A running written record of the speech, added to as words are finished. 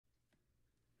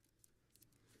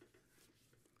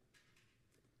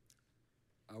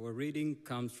Our reading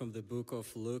comes from the book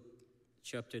of Luke,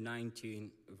 chapter 19,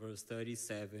 verse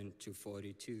 37 to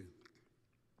 42.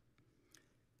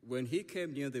 When he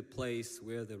came near the place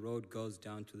where the road goes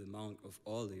down to the Mount of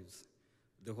Olives,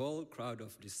 the whole crowd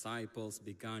of disciples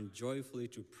began joyfully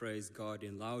to praise God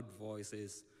in loud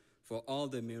voices for all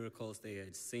the miracles they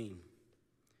had seen.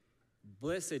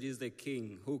 Blessed is the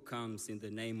King who comes in the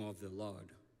name of the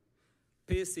Lord.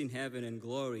 Peace in heaven and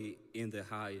glory in the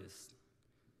highest.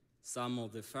 Some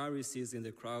of the Pharisees in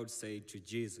the crowd said to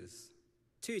Jesus,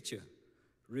 "Teacher,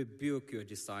 rebuke your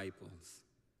disciples."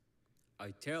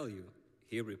 "I tell you,"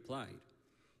 he replied,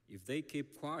 "if they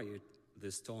keep quiet,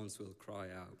 the stones will cry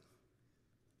out."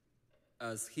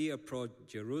 As he approached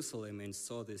Jerusalem and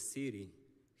saw the city,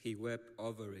 he wept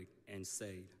over it and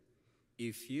said,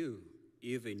 "If you,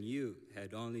 even you,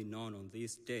 had only known on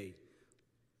this day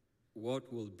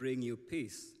what will bring you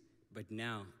peace, but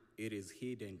now it is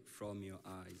hidden from your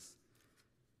eyes."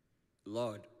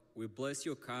 Lord, we bless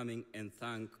your coming and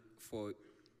thank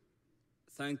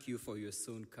you for your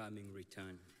soon coming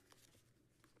return.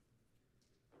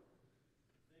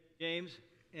 Thank you, James.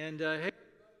 And hey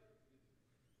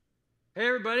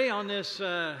everybody, on this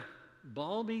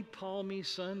balmy, palmy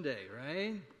Sunday,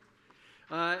 right?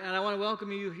 And I want to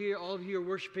welcome you here, all of you who are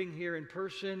worshiping here in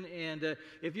person. And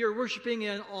if you're worshiping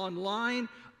online,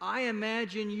 I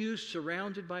imagine you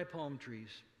surrounded by palm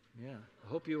trees. Yeah, I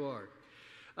hope you are.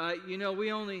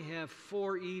 We only have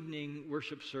 4 evening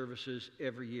worship services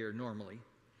every year normally.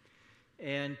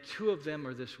 And 2 of them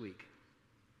are this week.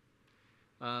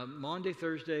 Monday,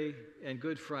 Thursday, and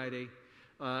Good Friday.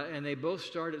 And they both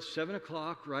start at 7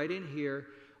 o'clock right in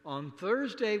here. On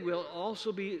Thursday, we'll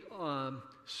also be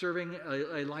serving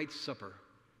a light supper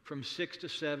from 6 to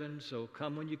 7, so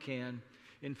come when you can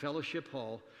in Fellowship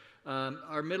Hall.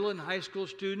 Our middle and high school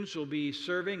students will be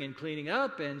serving and cleaning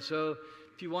up, and so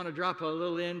if you want to drop a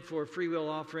little in for free will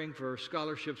offering for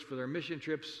scholarships for their mission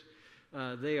trips,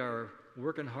 they are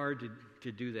working hard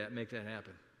to do that, make that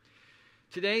happen.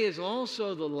 Today is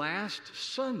also the last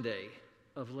Sunday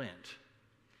of Lent.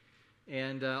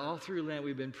 And all through Lent,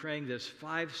 we've been praying this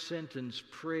 5-sentence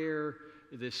prayer,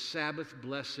 this Sabbath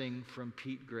blessing from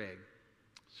Pete Gregg.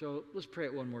 So let's pray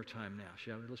it one more time now,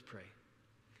 shall we? Let's pray.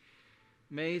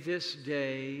 May this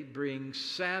day bring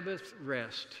Sabbath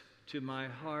rest to my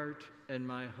heart and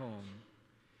my home.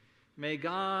 May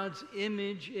God's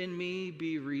image in me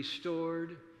be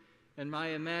restored, and my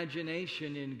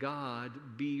imagination in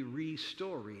God be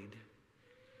restored.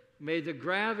 May the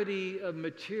gravity of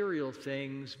material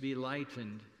things be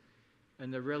lightened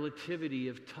and the relativity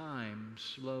of time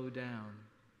slow down.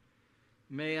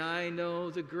 May I know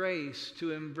the grace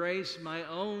to embrace my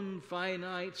own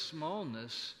finite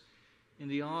smallness in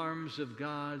the arms of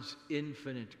God's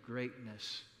infinite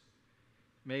greatness.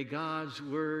 May God's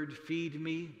word feed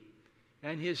me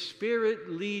and His Spirit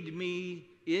lead me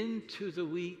into the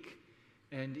week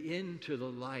and into the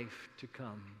life to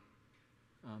come.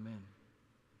 Amen.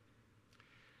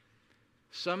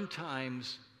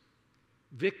 Sometimes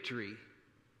victory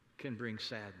can bring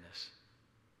sadness.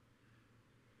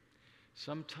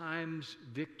 Sometimes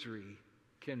victory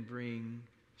can bring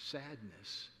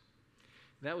sadness.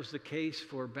 That was the case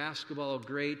for basketball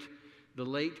great, the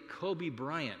late Kobe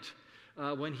Bryant.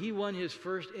 When he won his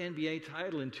first NBA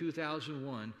title in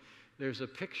 2001, there's a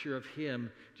picture of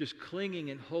him just clinging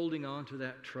and holding on to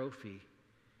that trophy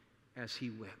as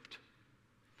he wept.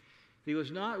 He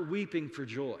was not weeping for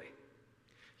joy.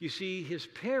 You see, his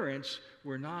parents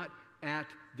were not at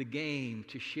the game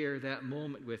to share that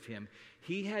moment with him.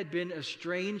 He had been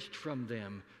estranged from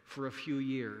them for a few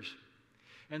years.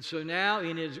 And so now,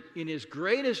 in his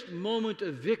greatest moment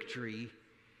of victory,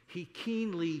 he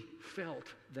keenly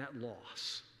felt that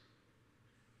loss.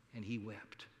 And he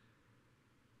wept.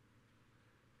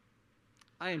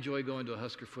 I enjoy going to a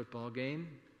Husker football game.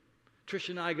 Trish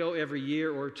and I go every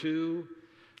year or two.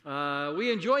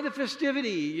 We enjoy the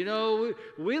festivity.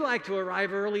 We like to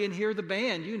arrive early and hear the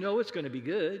band. It's going to be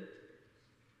good.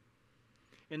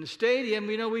 In the stadium,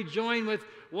 we join with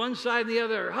one side and the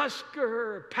other,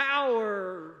 Husker,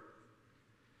 power.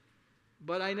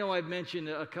 But I know I've mentioned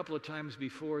a couple of times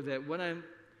before that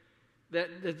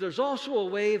that there's also a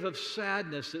wave of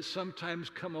sadness that sometimes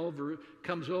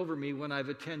comes over me when I've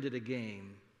attended a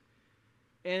game.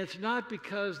 And it's not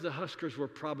because the Huskers were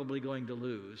probably going to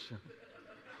lose.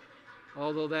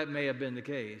 Although that may have been the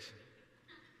case.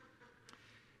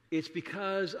 It's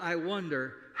because I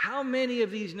wonder how many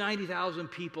of these 90,000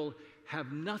 people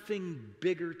have nothing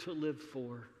bigger to live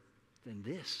for than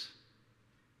this.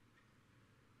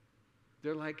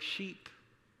 They're like sheep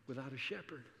without a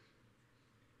shepherd.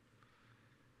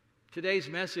 Today's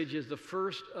message is the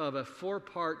first of a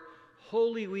 4-part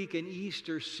Holy Week and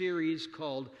Easter series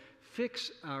called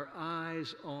Fix Our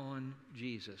Eyes on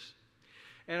Jesus.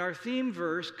 And our theme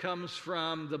verse comes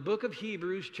from the book of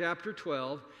Hebrews, chapter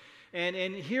 12. And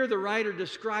here the writer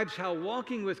describes how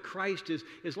walking with Christ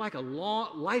is like a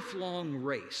lifelong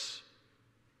race.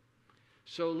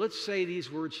 So let's say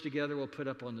these words together. We'll put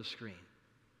up on the screen.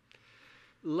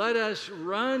 Let us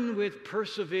run with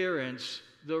perseverance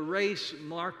the race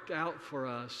marked out for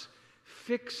us,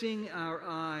 fixing our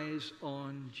eyes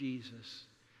on Jesus,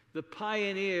 the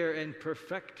pioneer and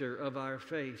perfecter of our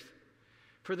faith.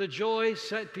 For the joy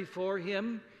set before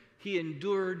him, he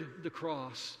endured the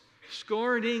cross,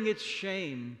 scorning its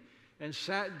shame, and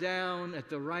sat down at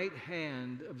the right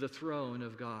hand of the throne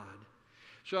of God.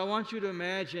 So I want you to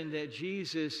imagine that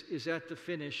Jesus is at the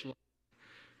finish line.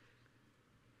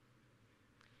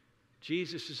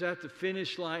 Jesus is at the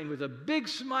finish line with a big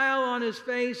smile on his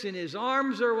face, and his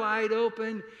arms are wide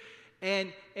open.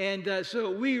 And so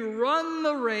we run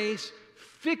the race,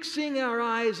 fixing our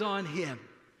eyes on him.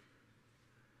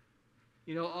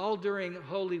 You know, all during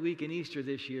Holy Week and Easter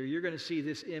this year, you're going to see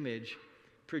this image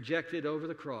projected over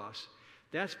the cross.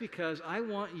 That's because I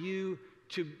want you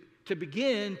to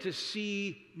begin to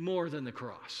see more than the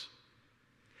cross.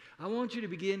 I want you to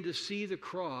begin to see the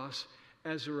cross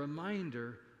as a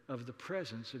reminder of the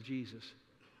presence of Jesus.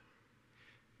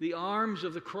 The arms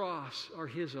of the cross are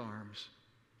his arms.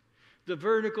 The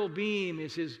vertical beam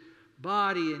is his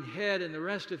body and head and the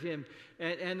rest of him.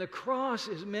 And the cross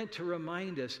is meant to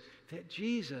remind us that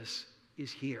Jesus is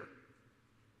here.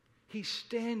 He's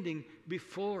standing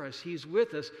before us. He's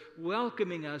with us,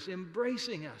 welcoming us,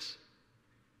 embracing us.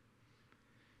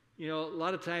 You know, a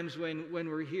lot of times when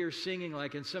we're here singing,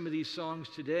 like in some of these songs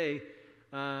today,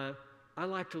 I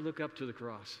like to look up to the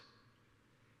cross.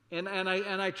 And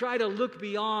I try to look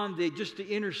beyond just the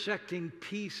intersecting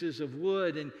pieces of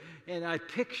wood, and I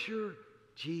picture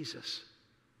Jesus.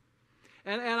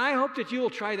 And I hope that you will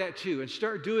try that too and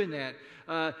start doing that.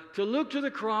 To look to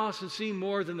the cross and see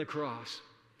more than the cross.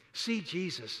 See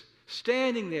Jesus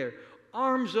standing there,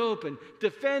 arms open,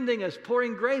 defending us,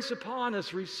 pouring grace upon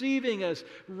us, receiving us,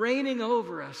 reigning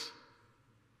over us.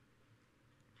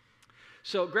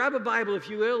 So grab a Bible, if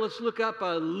you will. Let's look up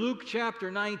Luke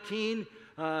chapter 19.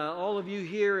 All of you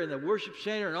here in the worship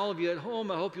center and all of you at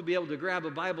home, I hope you'll be able to grab a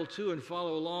Bible too and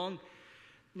follow along.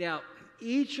 Now,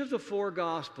 each of the 4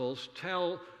 Gospels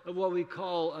tell of what we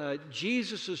call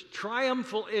Jesus'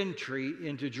 triumphal entry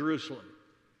into Jerusalem.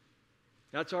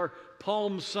 That's our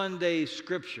Palm Sunday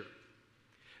scripture.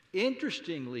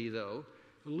 Interestingly, though,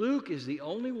 Luke is the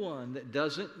only one that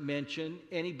doesn't mention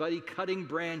anybody cutting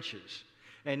branches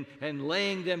and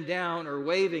laying them down or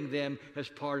waving them as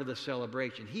part of the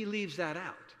celebration. He leaves that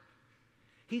out.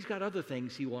 He's got other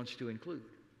things he wants to include.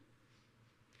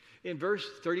 In verse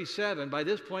 37, by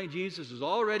this point, Jesus is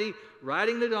already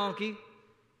riding the donkey.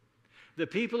 The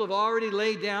people have already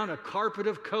laid down a carpet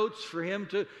of coats for him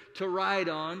to ride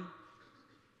on.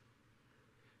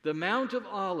 The Mount of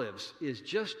Olives is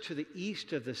just to the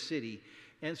east of the city.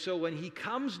 And so when he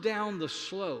comes down the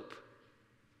slope,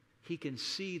 he can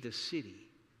see the city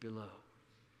below.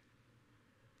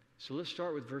 So let's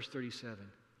start with verse 37.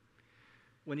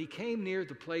 When he came near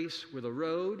the place where the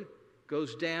road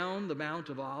goes down the Mount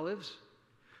of Olives,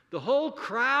 the whole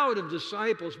crowd of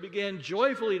disciples began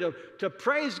joyfully to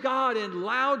praise God in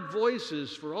loud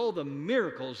voices for all the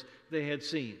miracles they had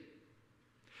seen.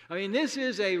 I mean, this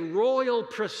is a royal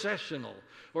processional,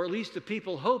 or at least the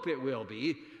people hope it will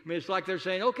be. I mean, it's like they're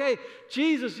saying, okay,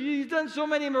 Jesus, he's done so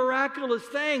many miraculous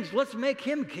things. Let's make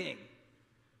him king.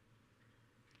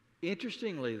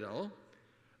 Interestingly, though,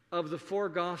 of the 4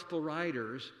 gospel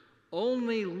writers,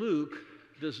 only Luke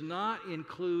does not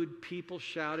include people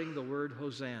shouting the word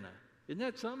Hosanna. Isn't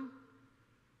that something?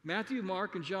 Matthew,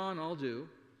 Mark, and John all do.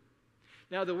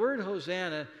 Now, the word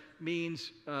Hosanna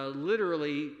means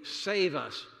literally save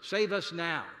us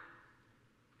now.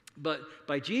 But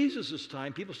by Jesus'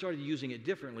 time, people started using it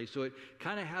differently, so it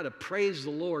kind of had a praise the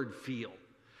Lord feel.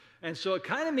 And so it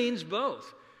kind of means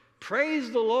both. Praise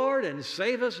the Lord and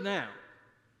save us now.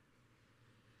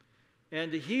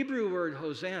 And the Hebrew word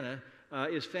Hosanna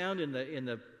is found in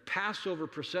the Passover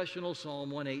processional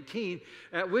Psalm 118,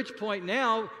 at which point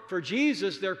now, for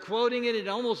Jesus, they're quoting it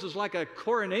almost as like a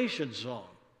coronation song.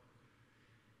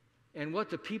 And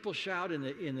what the people shout in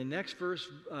the next verse,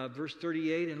 verse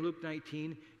 38 in Luke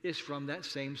 19, is from that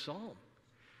same psalm.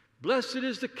 Blessed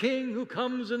is the King who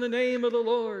comes in the name of the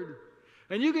Lord.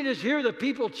 And you can just hear the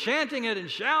people chanting it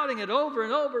and shouting it over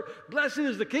and over. Blessed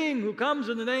is the King who comes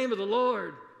in the name of the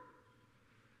Lord.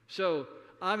 So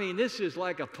I mean, this is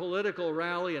like a political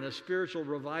rally and a spiritual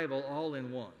revival all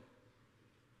in one.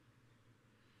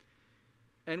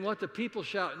 And what the people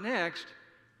shout next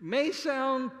may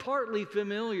sound partly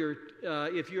familiar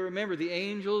if you remember the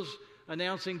angels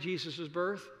announcing Jesus'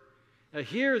 birth.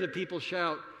 Here the people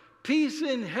shout, "Peace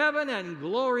in heaven and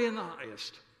glory in the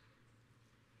highest."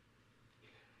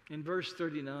 In verse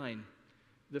 39,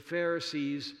 the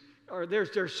Pharisees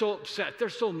they're so upset, they're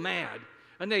so mad,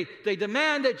 and they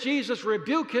demand that Jesus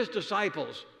rebuke his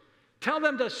disciples. Tell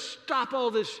them to stop all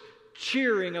this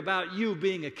cheering about you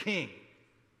being a king.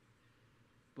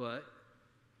 But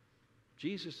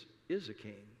Jesus is a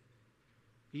king.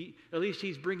 At least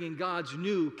he's bringing God's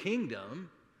new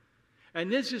kingdom. And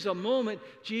this is a moment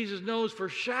Jesus knows for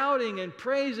shouting and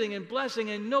praising and blessing,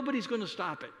 and nobody's going to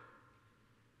stop it.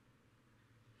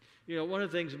 You know, one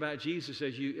of the things about Jesus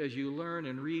as you learn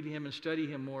and read him and study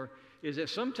him more is that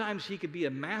sometimes he could be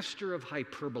a master of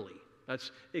hyperbole.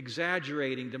 That's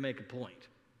exaggerating to make a point.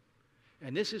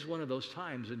 And this is one of those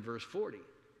times in verse 40.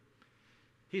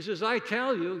 He says, "I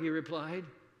tell you," he replied,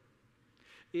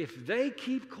 "if they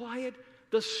keep quiet,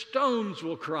 the stones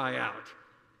will cry out."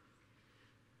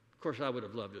 Of course, I would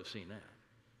have loved to have seen that.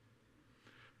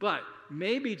 But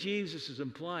maybe Jesus is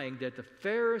implying that the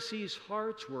Pharisees'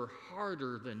 hearts were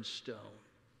harder than stone.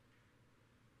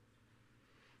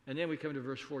 And then we come to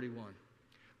verse 41,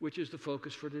 which is the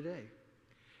focus for today.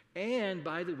 And,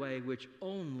 by the way, which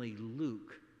only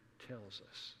Luke tells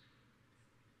us.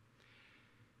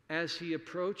 As he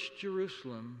approached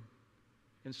Jerusalem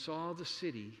and saw the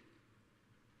city,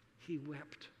 he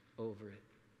wept over it.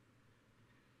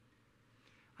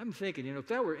 I'm thinking, if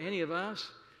that were any of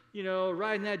us,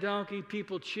 riding that donkey,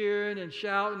 people cheering and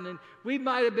shouting, and we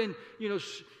might have been,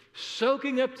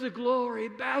 soaking up the glory,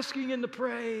 basking in the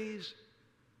praise.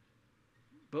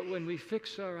 But when we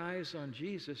fix our eyes on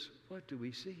Jesus, what do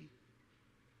we see?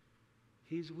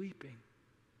 He's weeping,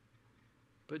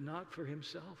 but not for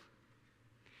himself.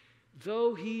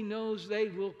 Though he knows they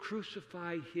will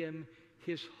crucify him,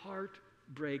 his heart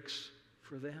breaks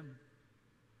for them.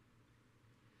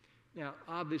 Now,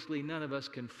 obviously, none of us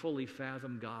can fully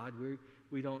fathom God. We're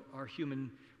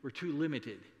too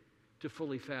limited to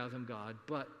fully fathom God.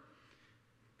 But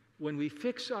when we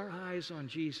fix our eyes on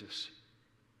Jesus,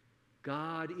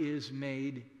 God is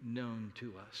made known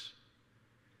to us.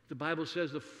 The Bible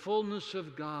says the fullness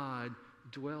of God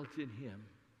dwelt in him.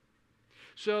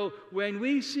 So when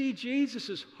we see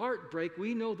Jesus' heart break,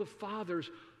 we know the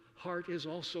Father's heart is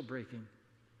also breaking.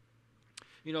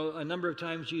 A number of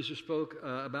times Jesus spoke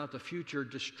about the future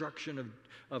destruction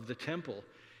of the temple.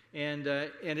 And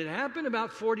it happened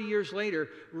about 40 years later.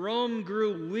 Rome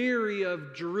grew weary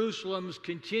of Jerusalem's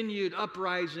continued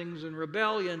uprisings and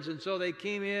rebellions, and so they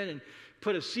came in and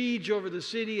put a siege over the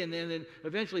city and then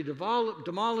eventually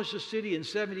demolished the city in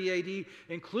 70 AD,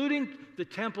 including the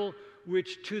temple,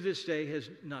 which to this day has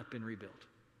not been rebuilt.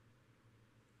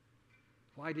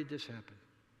 Why did this happen?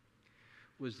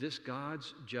 Was this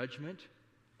God's judgment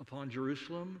upon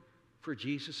Jerusalem for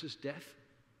Jesus' death?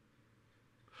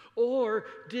 Or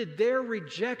did their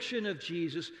rejection of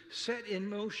Jesus set in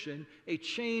motion a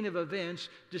chain of events,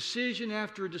 decision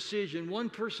after decision,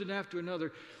 one person after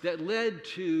another, that led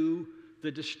to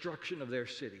the destruction of their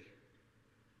city?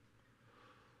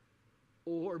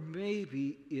 Or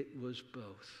maybe it was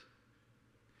both.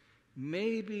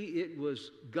 Maybe it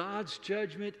was God's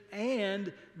judgment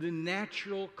and the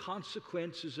natural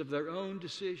consequences of their own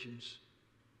decisions.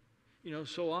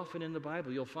 So often in the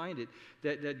Bible you'll find it,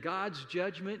 that God's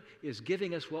judgment is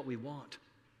giving us what we want.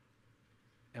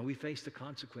 And we face the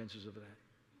consequences of that.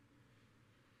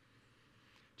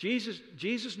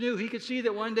 Jesus knew, he could see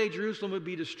that one day Jerusalem would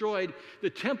be destroyed. The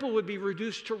temple would be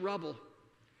reduced to rubble.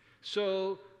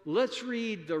 So let's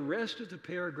read the rest of the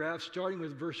paragraph starting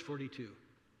with verse 42.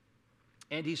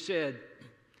 And he said,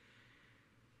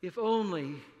 if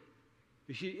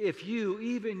you,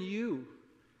 even you,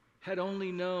 had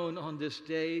only known on this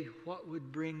day what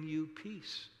would bring you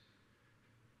peace.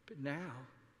 But now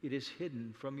it is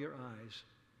hidden from your eyes.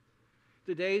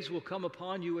 The days will come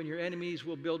upon you, and your enemies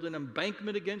will build an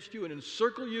embankment against you and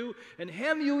encircle you and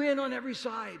hem you in on every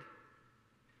side.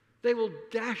 They will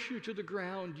dash you to the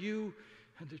ground, you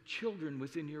and the children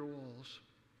within your walls.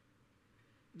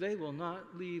 They will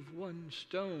not leave one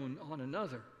stone on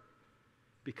another,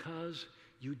 because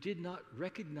you did not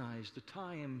recognize the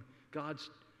time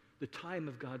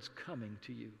of God's coming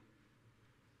to you.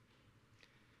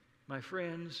 My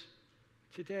friends,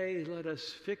 today let us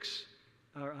fix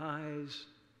our eyes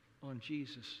on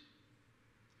Jesus.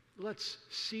 Let's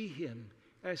see him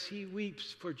as he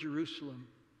weeps for Jerusalem.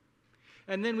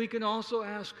 And then we can also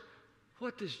ask,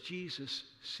 What does Jesus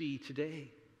see today?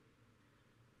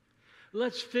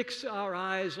 Let's fix our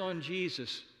eyes on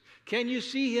Jesus. Can you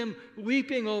see him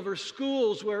weeping over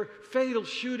schools where fatal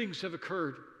shootings have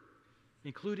occurred,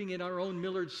 including in our own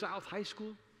Millard South High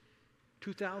School,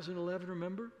 2011,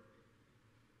 remember?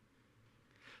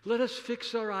 Let us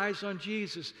fix our eyes on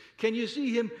Jesus. Can you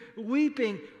see him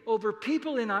weeping over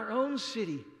people in our own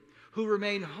city who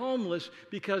remain homeless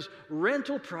because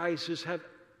rental prices have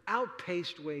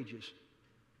outpaced wages?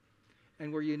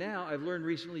 And where I've learned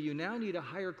recently, you now need a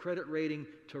higher credit rating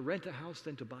to rent a house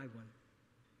than to buy one.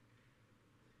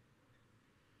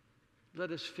 Let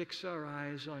us fix our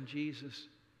eyes on Jesus.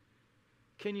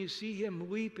 Can you see him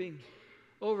weeping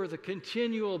over the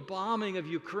continual bombing of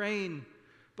Ukraine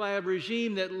by a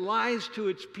regime that lies to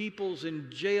its peoples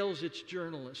and jails its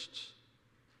journalists?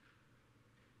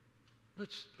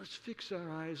 Let's fix our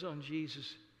eyes on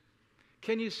Jesus.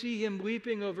 Can you see him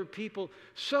weeping over people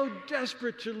so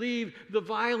desperate to leave the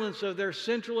violence of their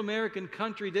Central American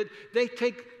country that they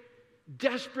take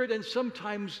desperate and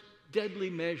sometimes deadly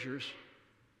measures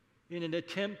in an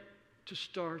attempt to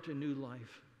start a new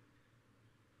life?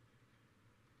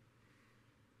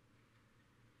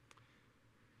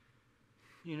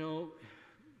 You know,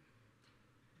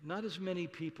 not as many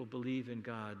people believe in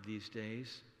God these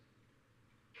days.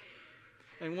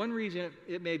 And one reason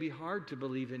it may be hard to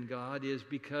believe in God is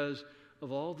because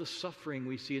of all the suffering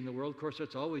we see in the world. Of course,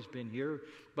 that's always been here.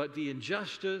 But the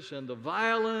injustice and the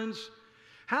violence.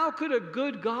 How could a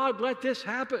good God let this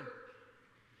happen?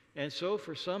 And so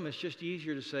for some, it's just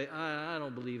easier to say, I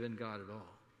don't believe in God at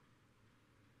all.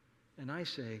 And I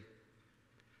say,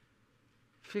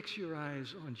 fix your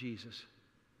eyes on Jesus.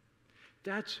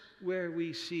 That's where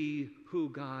we see who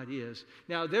God is.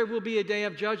 Now, there will be a day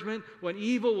of judgment when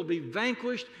evil will be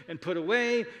vanquished and put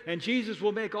away, and Jesus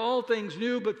will make all things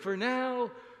new. But for now,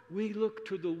 we look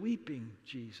to the weeping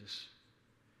Jesus,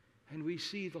 and we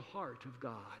see the heart of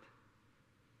God.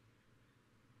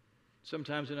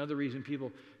 Sometimes another reason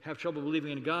people have trouble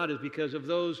believing in God is because of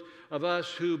those of us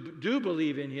who do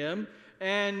believe in him,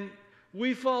 and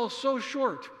we fall so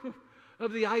short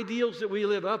of the ideals that we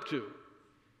live up to.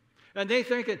 And they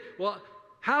thinking, well,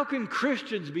 how can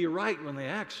Christians be right when they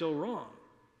act so wrong?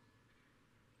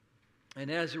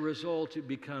 And as a result, it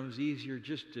becomes easier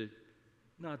just to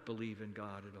not believe in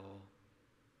God at all.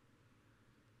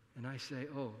 And I say,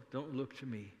 oh, don't look to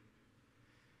me.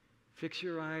 Fix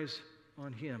your eyes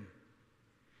on him.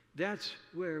 That's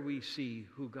where we see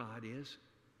who God is.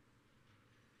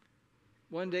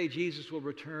 One day Jesus will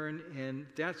return, and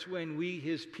that's when we,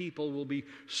 his people, will be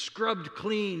scrubbed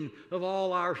clean of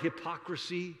all our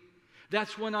hypocrisy.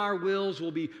 That's when our wills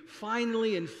will be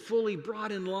finally and fully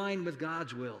brought in line with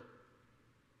God's will.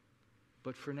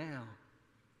 But for now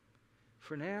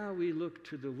we look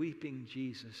to the weeping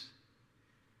Jesus,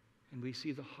 and we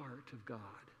see the heart of God.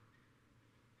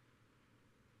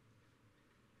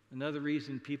 Another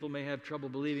reason people may have trouble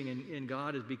believing in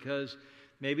God is because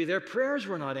maybe their prayers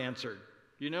were not answered.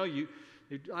 You know,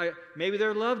 maybe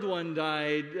their loved one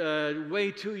died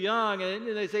way too young,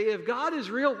 and they say, if God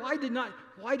is real, why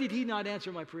did he not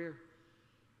answer my prayer?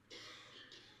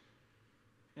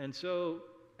 And so,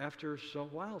 after a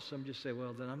while, some just say,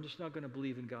 well, then I'm just not going to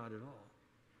believe in God at all.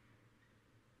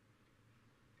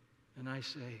 And I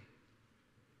say,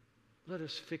 let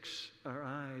us fix our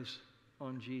eyes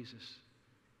on Jesus.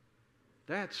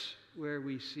 That's where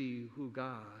we see who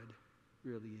God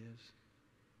really is.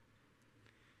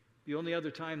 The only other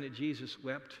time that Jesus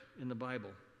wept in the Bible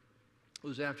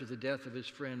was after the death of his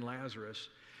friend Lazarus.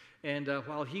 And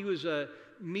while he was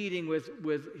meeting with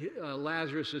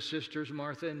Lazarus' sisters,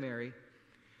 Martha and Mary,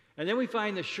 and then we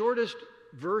find the shortest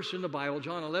verse in the Bible,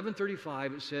 John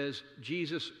 11:35, it says,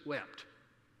 Jesus wept.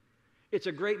 It's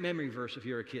a great memory verse if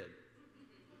you're a kid,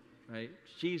 right?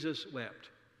 Jesus wept.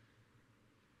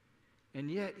 And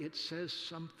yet it says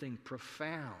something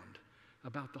profound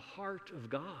about the heart of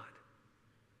God.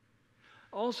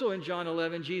 Also in John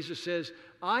 11, Jesus says,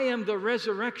 I am the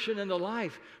resurrection and the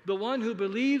life. The one who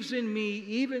believes in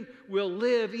me will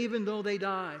live even though they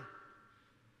die.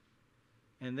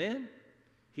 And then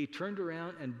he turned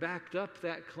around and backed up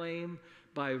that claim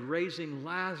by raising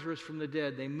Lazarus from the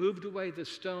dead. They moved away the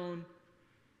stone,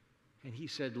 and he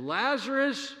said,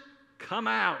 Lazarus, come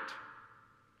out.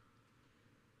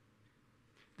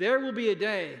 There will be a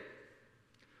day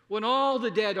when all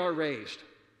the dead are raised.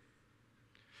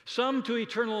 Some to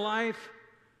eternal life,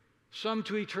 some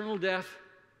to eternal death.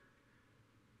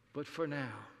 But for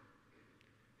now,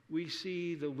 we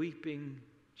see the weeping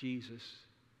Jesus,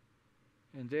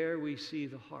 and there we see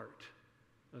the heart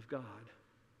of God.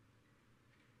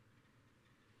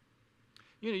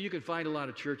 You know, you can find a lot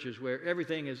of churches where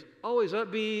everything is always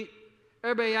upbeat,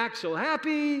 everybody acts so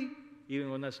happy,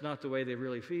 even when that's not the way they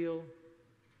really feel.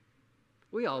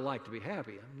 We all like to be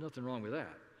happy. There's nothing wrong with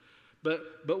that.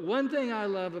 But one thing I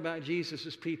love about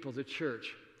Jesus' people, the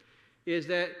church, is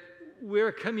that we're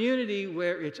a community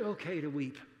where it's okay to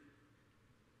weep.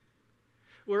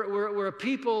 We're a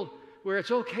people where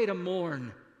it's okay to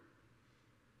mourn.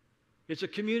 It's a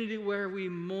community where we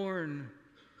mourn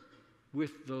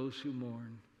with those who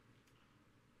mourn.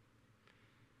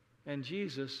 And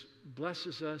Jesus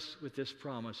blesses us with this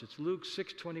promise. It's Luke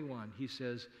 6:21. He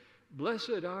says,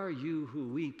 "Blessed are you who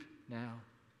weep now.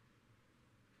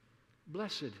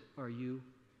 Blessed are you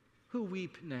who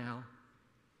weep now,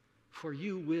 for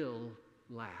you will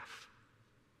laugh."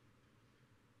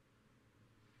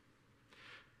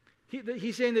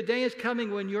 He's saying the day is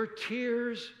coming when your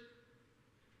tears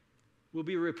will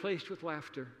be replaced with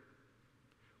laughter,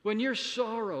 when your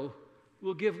sorrow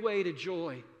will give way to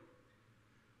joy,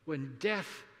 when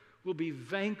death will be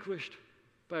vanquished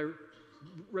by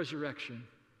resurrection.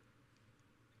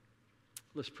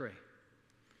 Let's pray.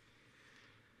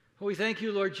 We thank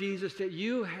you, Lord Jesus, that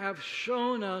you have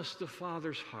shown us the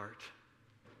Father's heart.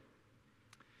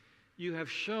 You have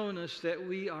shown us that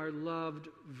we are loved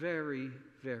very,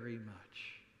 very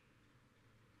much.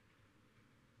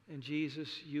 And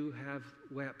Jesus, you have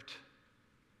wept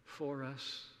for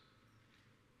us,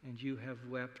 and you have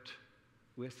wept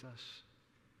with us.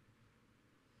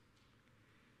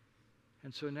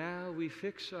 And so now we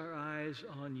fix our eyes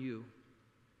on you.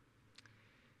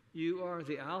 You are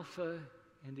the Alpha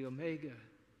and the Omega,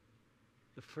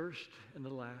 the first and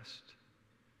the last.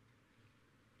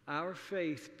 Our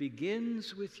faith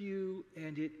begins with you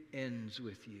and it ends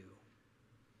with you.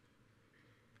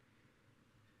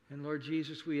 And Lord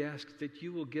Jesus, we ask that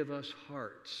you will give us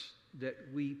hearts that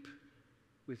weep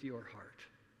with your heart.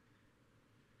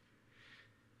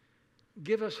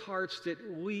 Give us hearts that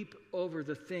weep over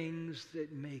the things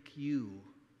that make you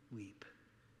weep.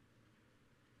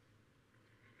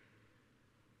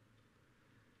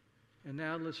 And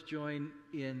now let's join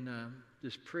in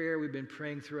this prayer we've been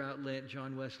praying throughout Lent,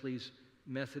 John Wesley's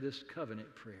Methodist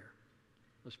covenant prayer.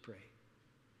 Let's pray.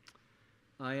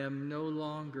 I am no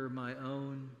longer my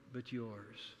own, but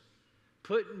yours.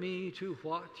 Put me to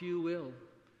what you will.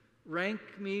 Rank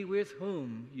me with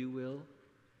whom you will.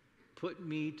 Put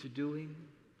me to doing.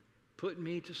 Put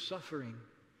me to suffering.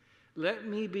 Let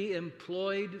me be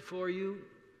employed for you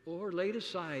or laid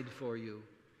aside for you,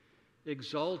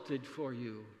 exalted for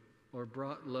you, or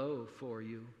brought low for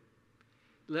you.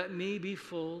 Let me be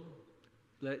full,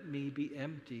 let me be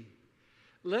empty.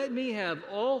 Let me have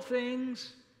all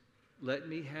things, let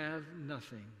me have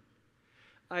nothing.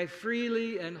 I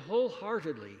freely and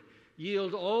wholeheartedly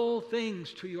yield all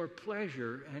things to your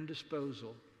pleasure and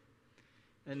disposal.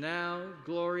 And now,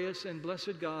 glorious and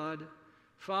blessed God,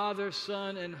 Father,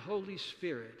 Son, and Holy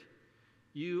Spirit,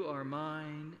 you are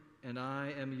mine and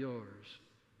I am yours.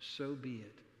 So be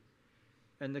it.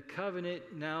 And the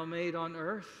covenant now made on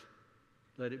earth,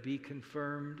 let it be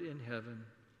confirmed in heaven.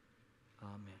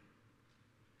 Amen.